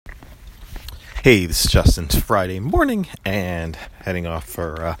Hey, this is Justin. It's Friday morning and heading off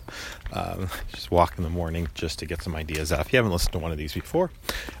for just walk in the morning just to get some ideas out. If you haven't listened to one of these before,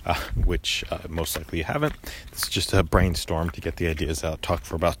 which most likely you haven't, it's just a brainstorm to get the ideas out, talk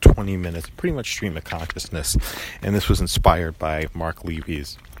for about 20 minutes, pretty much stream of consciousness. And this was inspired by Mark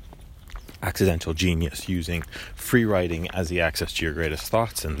Levy's Accidental Genius, using free writing as the access to your greatest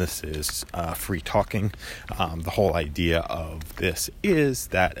thoughts, and this is free talking. The whole idea of this is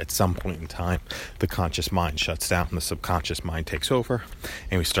that at some point in time, the conscious mind shuts down, the subconscious mind takes over,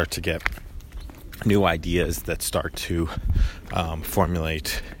 and we start to get new ideas that start to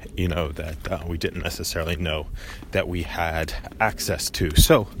formulate, that we didn't necessarily know that we had access to.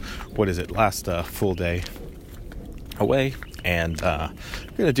 So, what is it? Last full day away, and I'm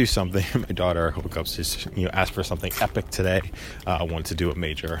gonna do something. My daughter woke up to asked for something epic today. Wanted to do a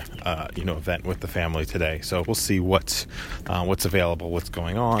major event with the family today, so we'll see what's available, what's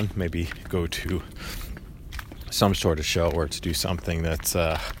going on. Maybe go to some sort of show or to do something that's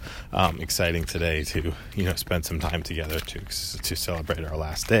exciting today, to spend some time together to celebrate our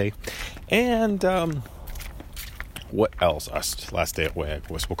last day. And what else? Last day away, I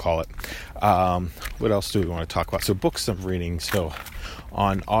guess we'll call it. What else do we want to talk about? So books I'm reading. So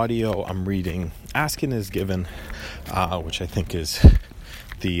on audio, I'm reading Asking is Given, which I think is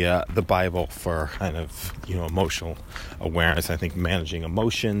the Bible for kind of emotional awareness. I think managing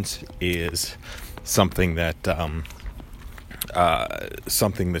emotions is something that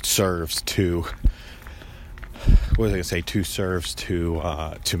serves to, what was I going to say? Serves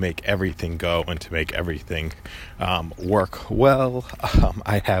to make everything go and to make everything work well.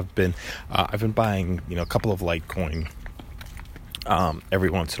 I've been buying a couple of Litecoin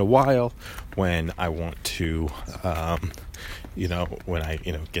every once in a while when I want to when I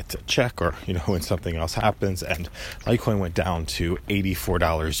get to check, or when something else happens. And Litecoin went down to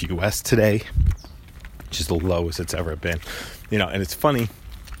 $84 US today, which is the lowest it's ever been. And it's funny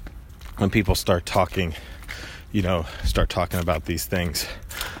when people start talking about these things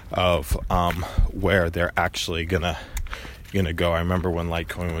of where they're actually gonna go. I remember when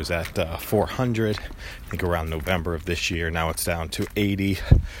Litecoin was at 400, I think around November of this year. Now it's down to 80.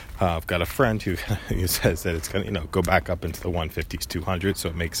 I've got a friend who says that it's gonna go back up into the 150s, 200, so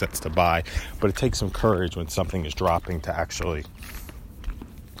it makes sense to buy. But it takes some courage when something is dropping to actually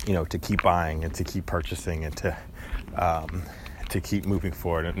to keep buying and to keep purchasing and to keep moving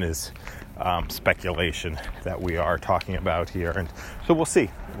forward. And is speculation that we are talking about here, and so we'll see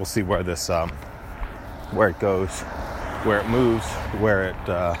where this where it goes, where it moves, where it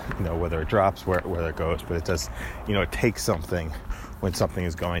whether it drops, where it goes. But it does it takes something when something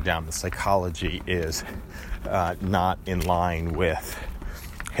is going down. The psychology is not in line with,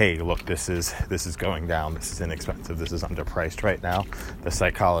 hey, look, this is going down, this is inexpensive, this is underpriced right now. The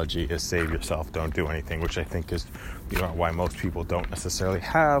psychology is save yourself, don't do anything, which I think is why most people don't necessarily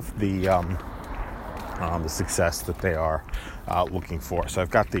have the success that they are looking for. So I've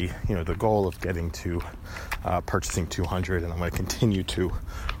got the goal of getting to purchasing 200, and I'm going to continue to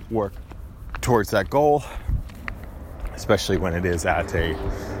work towards that goal, especially when it is at a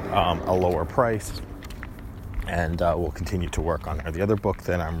lower price. And we'll continue to work on it. The other book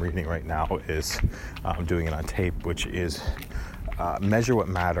that I'm reading right now is doing it on tape, which is Measure What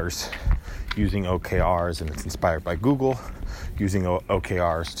Matters, using OKRs, and it's inspired by Google, using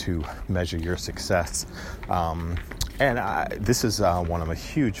OKRs to measure your success. This is one I'm a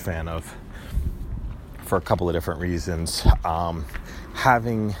huge fan of for a couple of different reasons.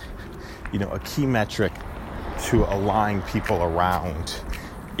 Having a key metric to align people around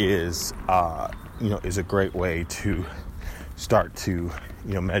is a great way to start to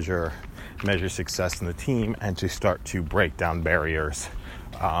measure success in the team, and to start to break down barriers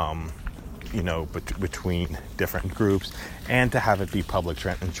between different groups, and to have it be public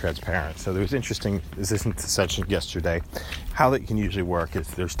and transparent. So there was this session yesterday. How that can usually work is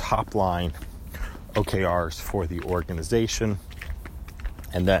there's top line OKRs for the organization,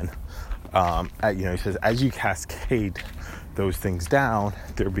 and then he says as you cascade those things down,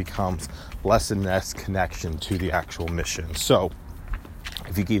 there becomes less and less connection to the actual mission. So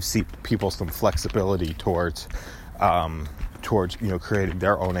if you give people some flexibility towards creating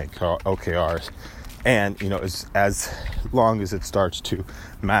their own OKRs, and as long as it starts to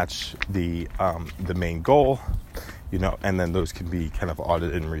match the main goal, and then those can be kind of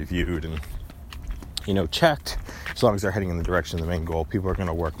audited and reviewed and checked, as long as they're heading in the direction of the main goal, people are going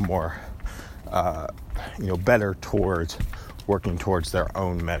to work more better towards working towards their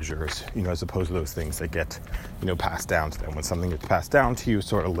own measures, as opposed to those things that get, passed down to them. When something gets passed down to you, it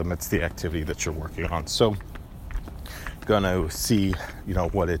sort of limits the activity that you're working on. So, gonna see,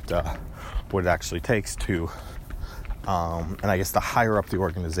 what what it actually takes to, and I guess the higher up the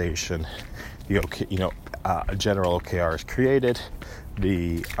organization, a general OKR is created,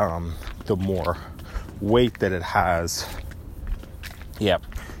 the more weight that it has,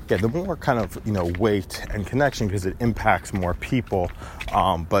 the more kind of, weight and connection, because it impacts more people.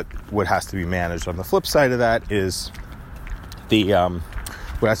 But what has to be managed on the flip side of that is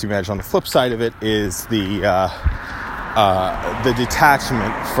what has to be managed on the flip side of it is the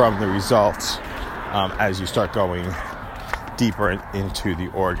detachment from the results as you start going deeper into the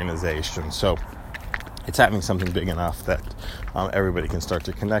organization. So it's having something big enough that everybody can start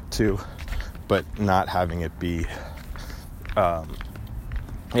to connect to, but not having it be,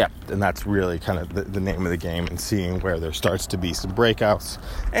 and that's really kind of the name of the game, and seeing where there starts to be some breakouts.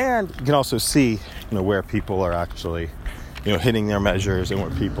 And you can also see, where people are actually, hitting their measures and where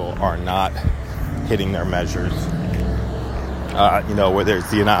people are not hitting their measures, where there's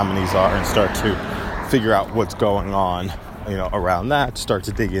the anomalies are, and start to figure out what's going on, around that, start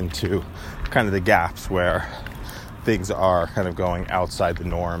to dig into kind of the gaps where things are kind of going outside the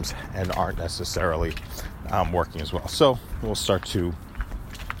norms and aren't necessarily working as well. So we'll start to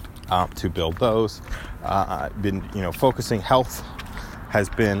build those. Been, focusing. Health has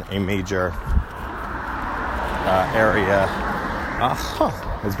been a major area.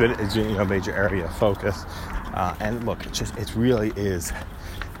 Has been a major area of focus. And look, it really is.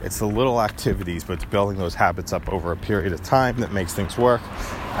 It's the little activities, but it's building those habits up over a period of time that makes things work.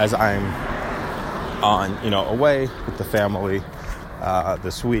 As I'm on, away with the family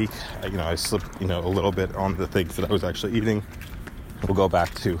this week, I slipped, a little bit on the things that I was actually eating. We'll go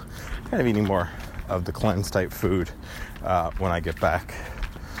back to kind of eating more of the cleanse type food when I get back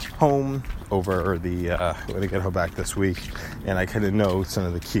home over when I get home back this week. And I kind of know some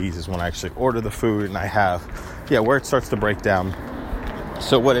of the keys is when I actually order the food, and I have, where it starts to break down.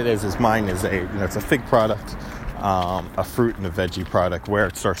 So what it is mine is it's a fig product, a fruit and a veggie product. Where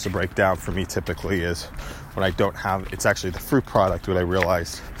it starts to break down for me typically is when I don't have, it's actually the fruit product, what I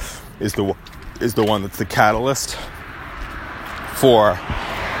realized is the one that's the catalyst for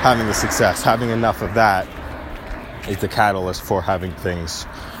having the success. Having enough of that is the catalyst for having things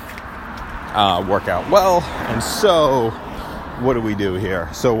work out well. And so what do we do here?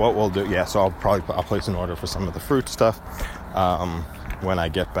 So what we'll do, so I'll place an order for some of the fruit stuff when I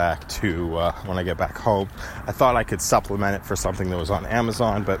get back home. I thought I could supplement it for something that was on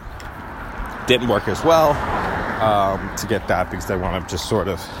Amazon, but didn't work as well to get that, because I wound up just sort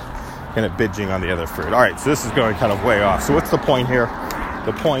of kind of binging on the other fruit. All right, so this is going kind of way off. So what's the point here?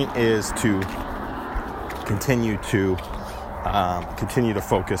 The point is to continue to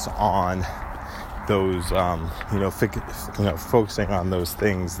focus on those, focusing on those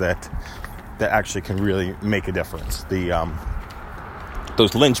things that actually can really make a difference.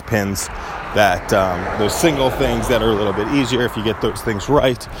 Those linchpins, those single things that are a little bit easier. If you get those things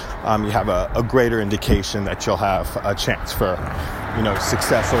right, you have a greater indication that you'll have a chance for,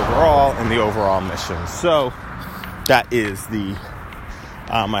 success overall in the overall mission. So that is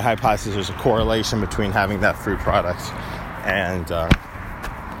my hypothesis. There's a correlation between having that fruit product and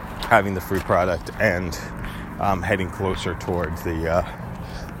heading closer towards the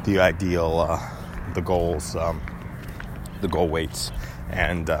ideal, the goals, the goal weights,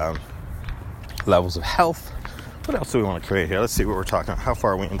 and levels of health. What else do we want to create here? Let's see what we're talking about. How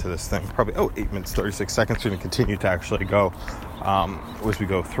far are we into this thing? Probably 8 minutes 36 seconds. We're going to continue to actually go as we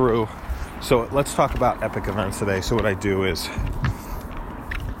go through. So let's talk about epic events today. So what I do is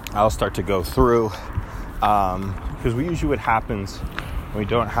I'll start to go through, because usually what happens when we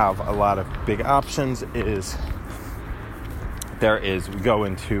don't have a lot of big options is we go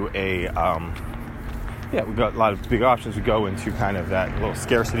into we've got a lot of big options. We go into kind of that little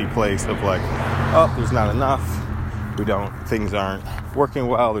scarcity place of like, oh, there's not enough. Things aren't working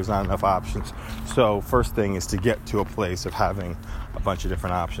well. There's not enough options. So first thing is to get to a place of having a bunch of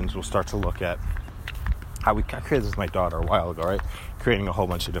different options. We'll start to look at how I created this with my daughter a while ago, right? Creating a whole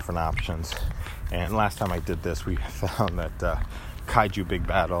bunch of different options. And last time I did this, we found that Kaiju Big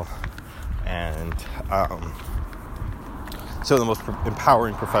Battle and so the most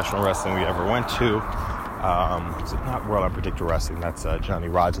empowering professional wrestling we ever went to. It's not World Unpredictable Wrestling. That's Johnny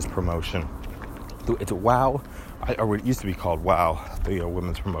Rogers' promotion. It's a WOW, or it used to be called WOW. The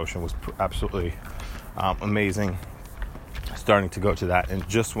women's promotion was absolutely amazing. Starting to go to that, and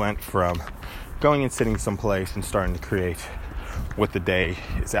just went from going and sitting someplace and starting to create what the day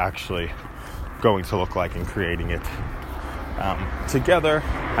is actually going to look like, and creating it together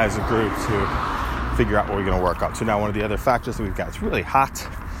as a group to figure out what we're going to work on. So now one of the other factors that we've got, it's really hot.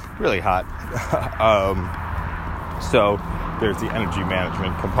 So there's the energy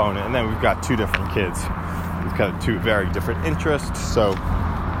management component, and then we've got two different kids. We've got two very different interests, so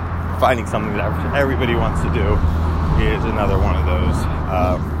finding something that everybody wants to do is another one of those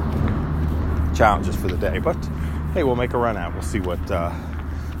challenges for the day. But hey, we'll make a run at. We'll see what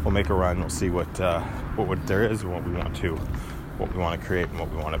we'll make a run. We'll see what there is and what we want to create and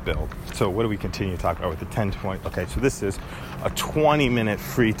what we want to build. So what do we continue to talk about with the 10-20? Okay, so this is a 20-minute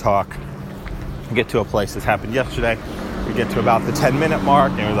free talk. We get to a place that's happened yesterday. We get to about the 10-minute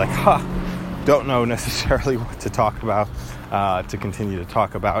mark, and we're like, don't know necessarily what to talk about, to continue to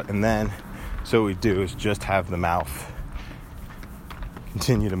talk about. And then, so what we do is just have the mouth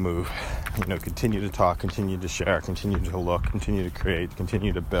continue to move, continue to talk, continue to share, continue to look, continue to create,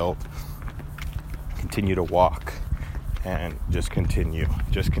 continue to build, continue to walk, and just continue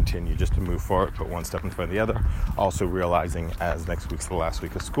to move forward, put one step in front of the other. Also realizing as next week's the last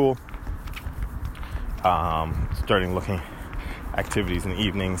week of school, starting looking activities in the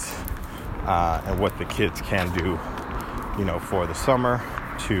evenings, and what the kids can do, for the summer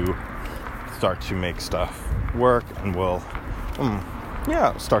to start to make stuff work, and we'll,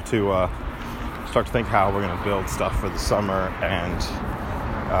 start to think how we're going to build stuff for the summer, and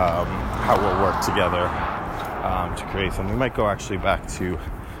how we'll work together to create something. We might go actually back to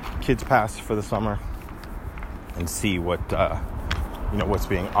Kids Pass for the summer and see what what's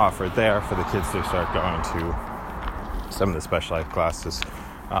being offered there for the kids to start going to some of the specialized classes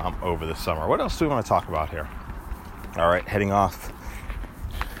over the summer. What else do we want to talk about here? All right, heading off.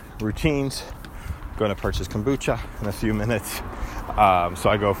 Routines. Going to purchase kombucha in a few minutes. So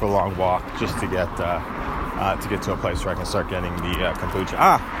I go for a long walk just to get to a place where I can start getting the kombucha.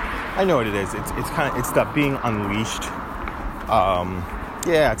 I know what it is. It's that being unleashed.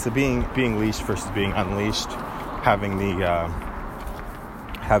 It's the being leashed versus being unleashed.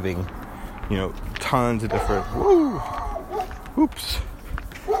 Having tons of different.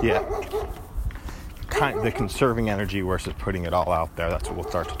 The conserving energy versus putting it all out there. That's what we'll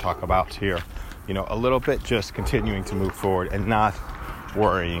start to talk about here. A little bit, just continuing to move forward and not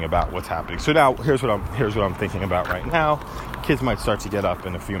worrying about what's happening. So now here's what I'm thinking about right now. Kids might start to get up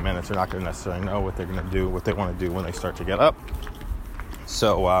in a few minutes. They're not going to necessarily know what they're going to do, what they want to do when they start to get up.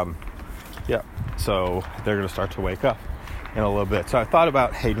 So so they're going to start to wake up in a little bit. So I thought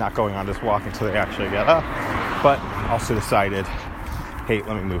about, not going on this walk until they actually get up, but also decided, let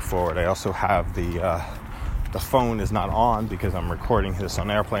me move forward. I also have the phone is not on because I'm recording this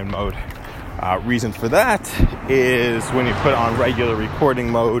on airplane mode. Reason for that is when you put on regular recording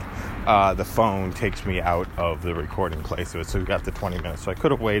mode, the phone takes me out of the recording place of it. So we've got the 20 minutes. So I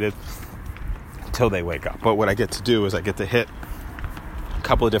could have waited until they wake up. But what I get to do is I get to hit a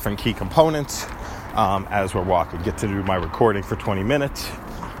couple of different key components as we're walking. Get to do my recording for 20 minutes.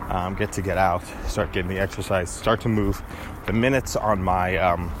 Get out, start getting the exercise, start to move the minutes on my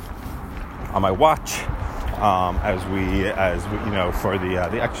watch. As we for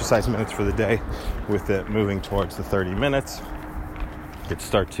the exercise minutes for the day, with it moving towards the 30 minutes,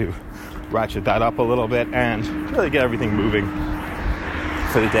 start to ratchet that up a little bit and really get everything moving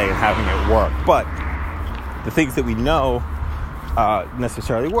for the day and having it work. But the things that we know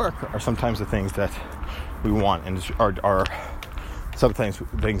necessarily work are sometimes the things that we want and are sometimes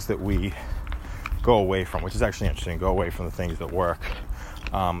things that we go away from, which is actually interesting. Go away from the things that work,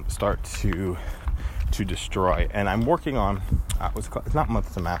 start to destroy. And I'm working on it's not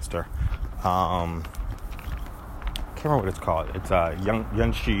Month to Master. Can't remember what it's called. It's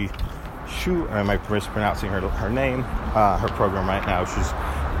Yunshi Shu, and I might be mispronouncing her name, her program right now. She's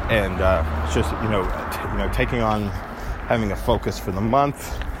just taking on having a focus for the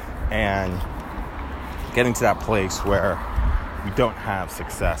month and getting to that place where we don't have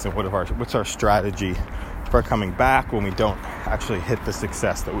success, and what's our strategy for coming back when we don't actually hit the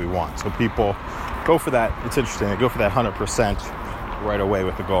success that we want. So people go for that. It's interesting. They go for that 100% right away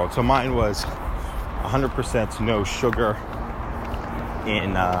with the goal. So mine was 100% no sugar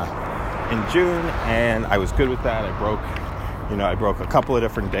in June, and I was good with that. I broke a couple of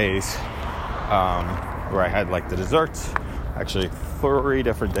different days where I had like the desserts. Actually, 3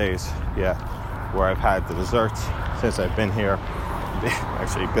 different days, where I've had the desserts since I've been here.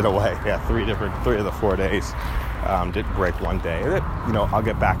 Actually, been away. 3 of the 4 days. Didn't break one day. I'll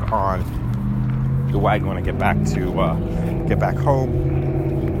get back on the wagon when I get back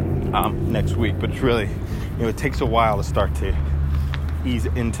home next week. But it's really, it takes a while to start to ease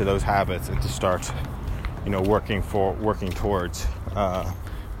into those habits and to start, working towards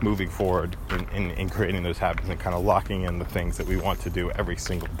moving forward in creating those habits and kind of locking in the things that we want to do every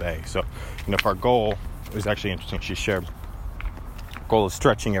single day. So, if our goal is actually interesting, she shared, goal is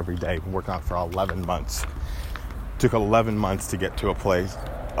stretching every day, working on it for 11 months. took 11 months to get to a place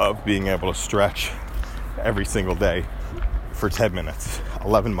of being able to stretch every single day for 10 minutes.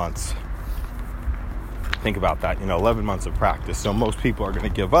 11 months. Think about that, 11 months of practice. So most people are going to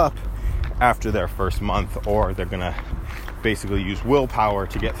give up after their first month, or they're going to basically use willpower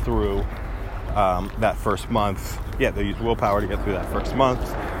to get through that first month. Yeah, they use willpower to get through that first month.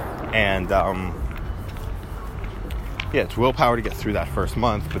 And it's willpower to get through that first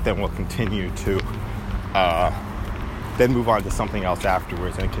month, but then we'll continue to then move on to something else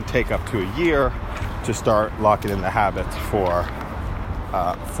afterwards. And it can take up to a year to start locking in the habits for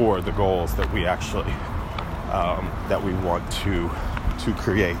the goals that we actually that we want to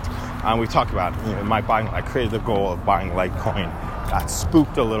create. We talked about I created the goal of buying Litecoin. Got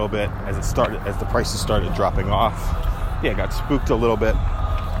spooked a little bit as the prices started dropping off. Got spooked a little bit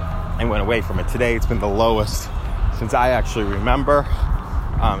and went away from it. Today it's been the lowest since I actually remember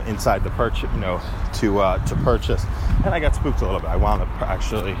inside the purchase, to purchase. And I got spooked a little bit. I wound up I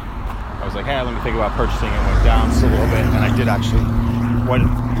was like, hey, let me think about purchasing. It went down just a little bit, and I did actually when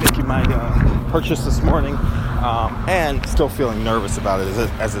making my purchase this morning, and still feeling nervous about it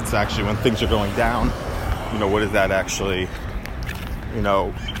as it's actually when things are going down. What is that actually?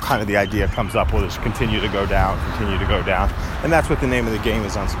 Kind of the idea comes up, will just continue to go down, and that's what the name of the game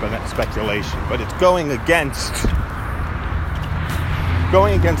is on speculation. But it's going against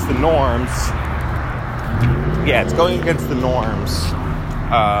the norms. It's going against the norms.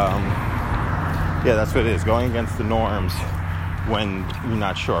 That's what it is, going against the norms when you're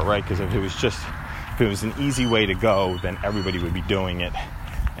not sure, right? Because if it was an easy way to go, then everybody would be doing it,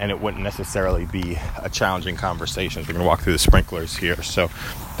 and it wouldn't necessarily be a challenging conversation. We're going to walk through the sprinklers here. So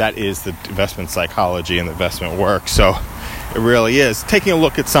that is the investment psychology and the investment work. So it really is taking a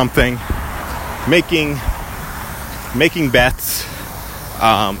look at something, making bets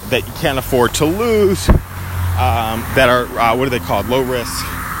that you can't afford to lose, that are what are they called? Low risk,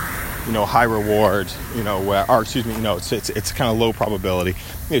 high reward. It's kind of low probability.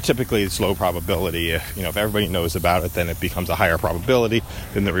 Typically it's low probability. If everybody knows about it, then it becomes a higher probability.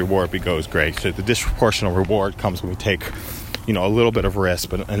 Then the reward goes great. So the disproportional reward comes when we take, a little bit of risk,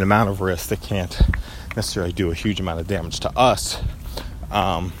 but an amount of risk that can't necessarily do a huge amount of damage to us,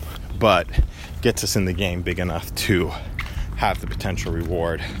 but gets us in the game big enough to have the potential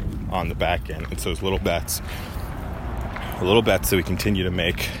reward on the back end. And so those little bets that we continue to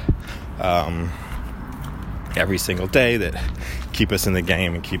make every single day that keep us in the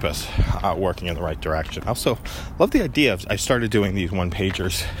game and keep us working in the right direction. I also love the idea of, I started doing these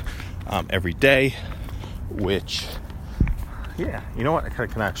one-pagers every day, which, I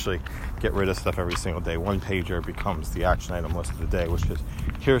can actually get rid of stuff every single day. One pager becomes the action item list of the day, which is,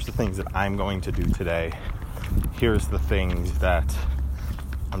 here's the things that I'm going to do today. Here's the things that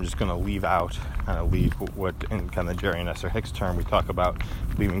I'm just going to leave out, kind of leave what in kind of Jerry and Esther Hicks term we talk about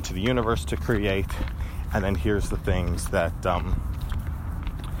leaving to the universe to create. And then here's the things that,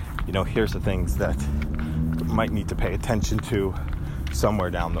 here's the things that might need to pay attention to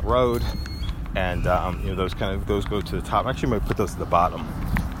somewhere down the road. And, those go to the top. Actually, I might put those at the bottom.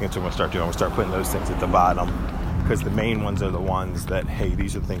 I think that's what I'm going to start doing. I'm going to start putting those things at the bottom, because the main ones are the ones that, hey,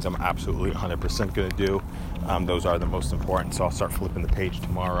 these are the things I'm absolutely 100% going to do. Those are the most important. So I'll start flipping the page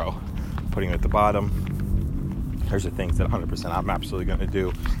tomorrow, putting it at the bottom. Here's the things that 100% I'm absolutely going to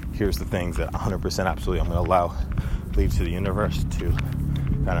do. Here's the things that 100% absolutely I'm going to leave to the universe to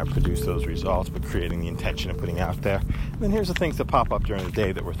kind of produce those results, but creating the intention and putting out there. And then here's the things that pop up during the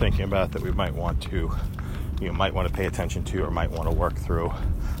day that we're thinking about that we might want to, pay attention to, or might want to work through,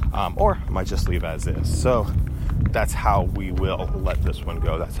 or might just leave as is. So that's how we will let this one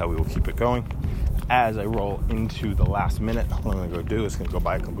go. That's how we will keep it going. As I roll into the last minute, what I'm going to go do is going to go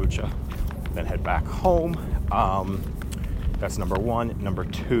buy a kombucha, then head back home. That's number one. Number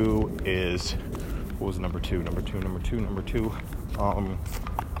two is, what was number two? What am I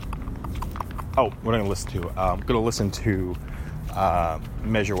going to listen to? I'm going to listen to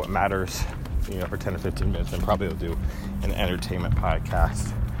Measure What Matters, for 10 or 15 minutes, and probably I'll do an entertainment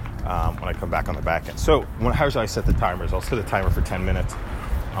podcast when I come back on the back end. So how do I set the timers? I'll set a timer for 10 minutes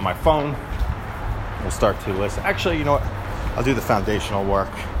on my phone. We'll start to listen. Actually, I'll do the foundational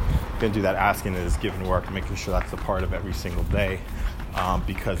work. I'm going to do that asking is given work, making sure that's a part of every single day,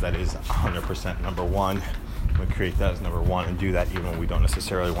 because that is 100% number one. I'm going to create that as number one and do that even when we don't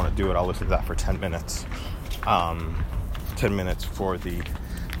necessarily want to do it. I'll listen to that for 10 minutes. 10 minutes for the,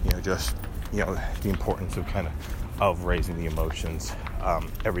 the importance of of raising the emotions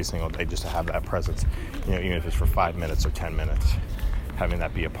every single day, just to have that presence, even if it's for 5 minutes or 10 minutes, having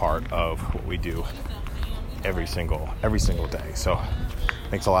that be a part of what we do every single day. So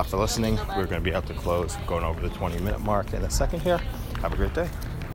Thanks a lot for listening. We're going to be out to close, going over the 20-minute mark in a second here. Have a great day.